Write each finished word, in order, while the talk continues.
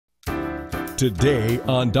Today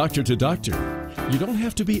on Doctor to Doctor, you don't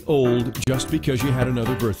have to be old just because you had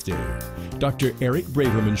another birthday. Dr. Eric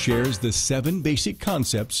Braverman shares the 7 basic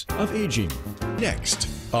concepts of aging. Next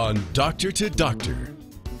on Doctor to Doctor.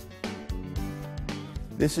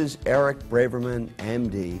 This is Eric Braverman,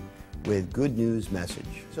 MD, with good news message.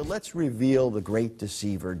 So let's reveal the great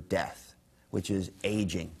deceiver, death, which is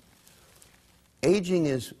aging. Aging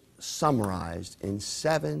is summarized in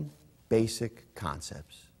 7 basic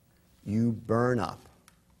concepts. You burn up,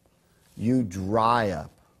 you dry up,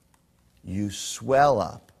 you swell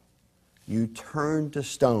up, you turn to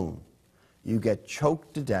stone, you get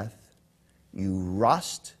choked to death, you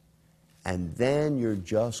rust, and then you're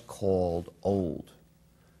just called old.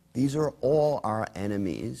 These are all our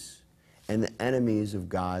enemies and the enemies of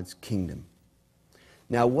God's kingdom.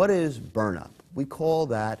 Now, what is burn up? We call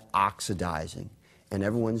that oxidizing. And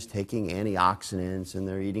everyone's taking antioxidants and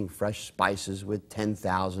they're eating fresh spices with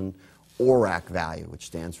 10,000 ORAC value, which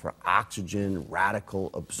stands for oxygen radical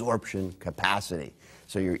absorption capacity.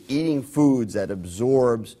 So you're eating foods that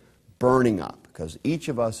absorbs burning up, because each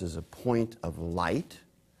of us is a point of light.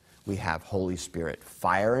 We have Holy Spirit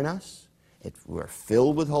fire in us. We're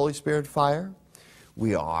filled with Holy Spirit fire.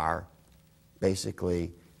 We are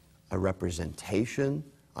basically a representation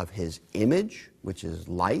of His image, which is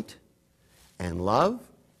light and love,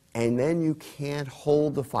 and then you can't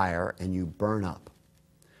hold the fire and you burn up.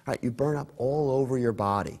 Right? You burn up all over your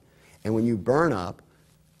body. And when you burn up,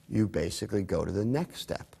 you basically go to the next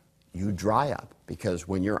step. You dry up, because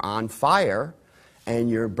when you're on fire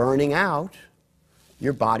and you're burning out,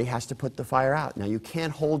 your body has to put the fire out. Now, you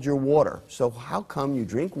can't hold your water. So how come you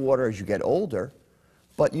drink water as you get older,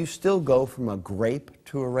 but you still go from a grape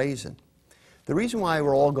to a raisin? The reason why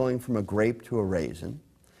we're all going from a grape to a raisin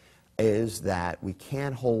is that we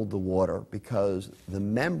can't hold the water because the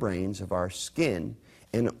membranes of our skin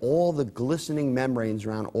and all the glistening membranes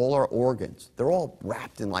around all our organs, they're all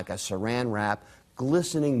wrapped in like a saran wrap,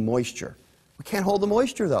 glistening moisture. We can't hold the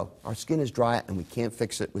moisture though. Our skin is dry and we can't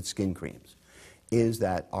fix it with skin creams. Is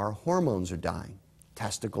that our hormones are dying.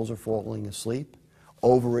 Testicles are falling asleep.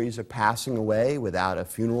 Ovaries are passing away without a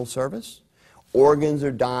funeral service. Organs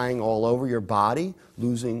are dying all over your body,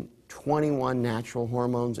 losing 21 natural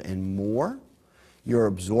hormones and more. Your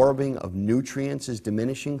absorbing of nutrients is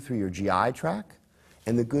diminishing through your GI tract.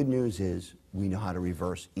 And the good news is we know how to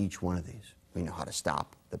reverse each one of these. We know how to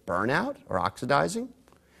stop the burnout or oxidizing.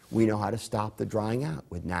 We know how to stop the drying out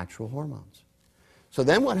with natural hormones. So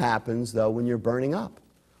then what happens, though, when you're burning up?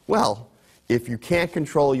 Well, if you can't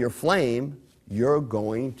control your flame, you're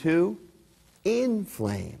going to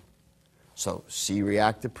inflame. So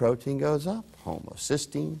C-reactive protein goes up,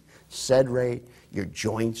 homocysteine, sed-rate, your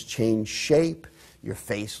joints change shape, your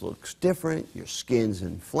face looks different, your skin's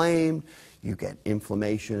inflamed, you get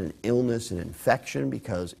inflammation and illness and infection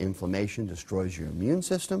because inflammation destroys your immune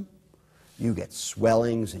system. You get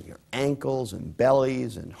swellings in your ankles and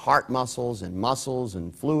bellies and heart muscles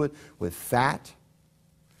and fluid with fat.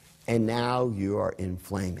 And now you are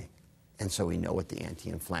inflaming. And so we know what the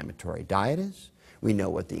anti-inflammatory diet is. We know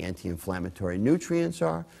what the anti-inflammatory nutrients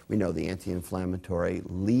are. We know the anti-inflammatory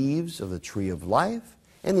leaves of the tree of life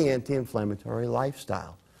and the anti-inflammatory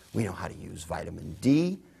lifestyle. We know how to use vitamin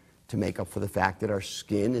D to make up for the fact that our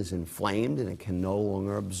skin is inflamed and it can no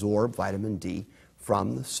longer absorb vitamin D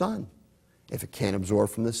from the sun. If it can't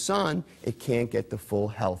absorb from the sun, it can't get the full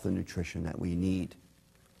health and nutrition that we need.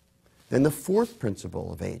 Then the 4th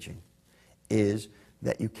principle of aging is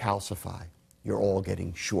that you calcify. You're all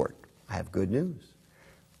getting short. I have good news.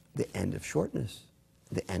 The end of shortness,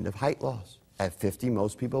 the end of height loss. At 50,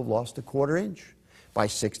 most people have lost a 1/4 inch. By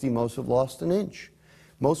 60, most have lost an inch.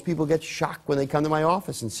 Most people get shocked when they come to my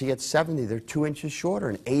office and see at 70 they're 2 inches shorter,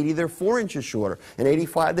 and 80 they're 4 inches shorter, and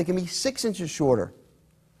 85 they can be 6 inches shorter.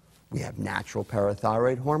 We have natural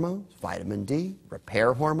parathyroid hormones, vitamin D,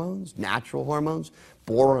 repair hormones, natural hormones,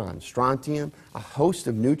 boron, strontium, a host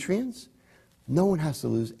of nutrients. No one has to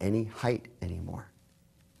lose any height anymore.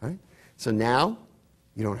 Right? So now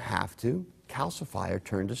you don't have to calcify or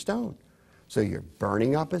turn to stone. So your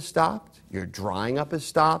burning up is stopped, your drying up is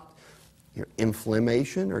stopped, your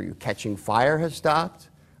inflammation or your catching fire has stopped.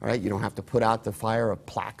 All right? You don't have to put out the fire of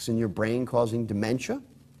plaques in your brain causing dementia.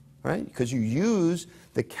 Right? Because you use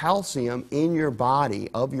the calcium in your body,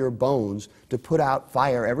 of your bones, to put out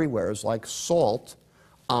fire everywhere. It's like salt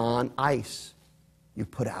on ice. You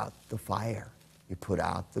put out the fire. You put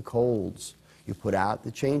out the colds. You put out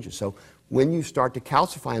the changes. So when you start to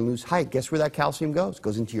calcify and lose height, guess where that calcium goes? It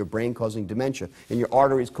goes into your brain causing dementia, in your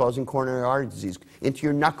arteries causing coronary artery disease, into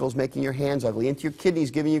your knuckles making your hands ugly, into your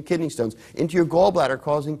kidneys giving you kidney stones, into your gallbladder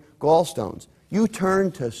causing gallstones. You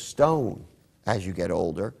turn to stone. as you get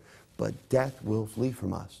older, but death will flee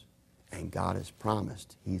from us. And God has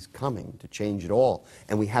promised He's coming to change it all.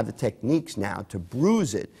 And we have the techniques now to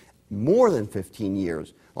bruise it more than 15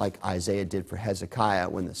 years, like Isaiah did for Hezekiah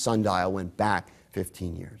when the sundial went back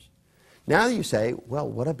 15 years. Now you say, well,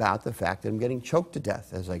 what about the fact that I'm getting choked to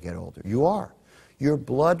death as I get older? You are. Your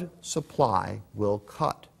blood supply will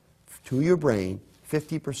cut to your brain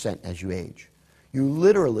 50% as you age. You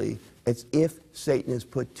literally, it's if Satan has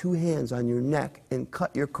put two hands on your neck and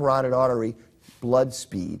cut your carotid artery blood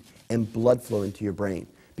speed and blood flow into your brain,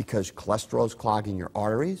 because cholesterol is clogging your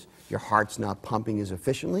arteries, your heart's not pumping as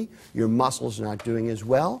efficiently, your muscles are not doing as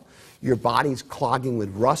well, your body's clogging with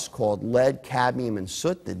rust called lead, cadmium, and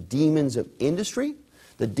soot, the demons of industry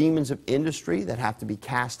that have to be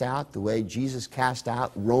cast out the way Jesus cast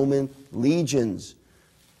out Roman legions.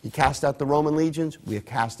 He cast out the Roman legions, we are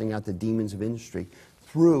casting out the demons of industry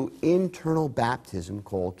through internal baptism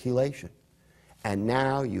called chelation. And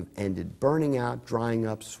now you've ended burning out, drying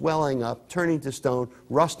up, swelling up, turning to stone,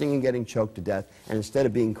 rusting and getting choked to death. And instead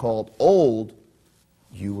of being called old,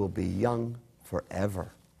 you will be young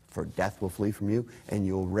forever. For death will flee from you, and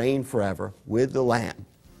you'll reign forever with the Lamb,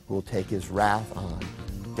 who will take His wrath on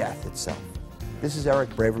death itself. This is Eric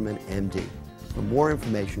Braverman, MD. For more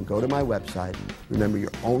information, go to my website. Remember, you're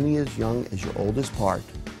only as young as your oldest part,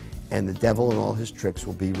 and the devil and all his tricks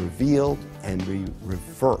will be revealed and be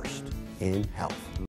reversed in health.